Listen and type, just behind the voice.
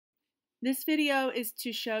This video is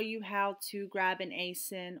to show you how to grab an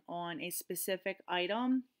ASIN on a specific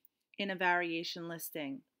item in a variation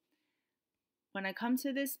listing. When I come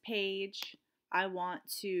to this page, I want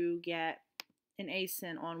to get an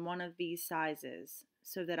ASIN on one of these sizes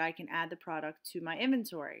so that I can add the product to my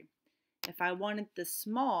inventory. If I wanted the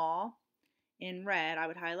small in red, I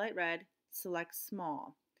would highlight red, select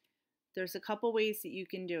small. There's a couple ways that you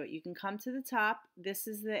can do it. You can come to the top. This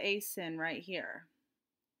is the ASIN right here.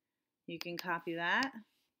 You can copy that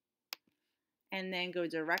and then go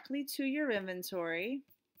directly to your inventory.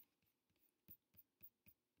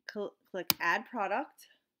 Click Add Product,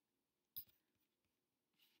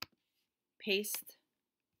 paste,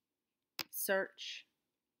 search,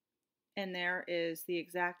 and there is the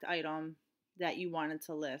exact item that you wanted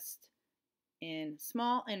to list in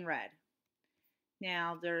small and red.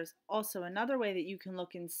 Now there's also another way that you can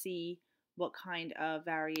look and see what kind of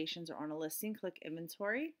variations are on a listing. Click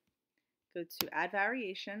Inventory. Go to Add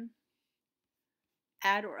Variation,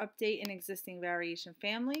 add or update an existing variation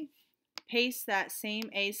family, paste that same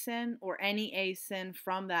ASIN or any ASIN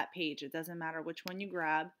from that page. It doesn't matter which one you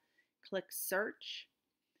grab. Click Search,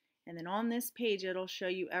 and then on this page it'll show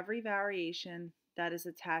you every variation that is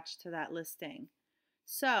attached to that listing.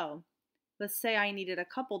 So let's say I needed a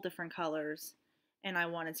couple different colors and I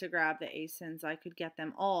wanted to grab the ASINs. I could get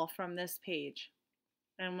them all from this page.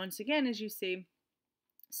 And once again, as you see,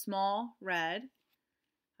 small, red,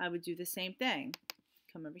 I would do the same thing.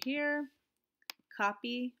 Come over here,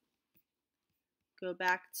 copy, go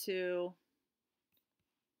back to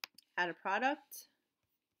add a product,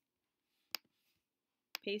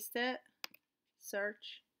 paste it,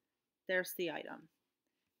 search, there's the item.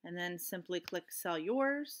 And then simply click Sell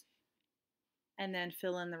Yours, and then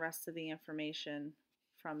fill in the rest of the information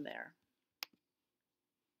from there.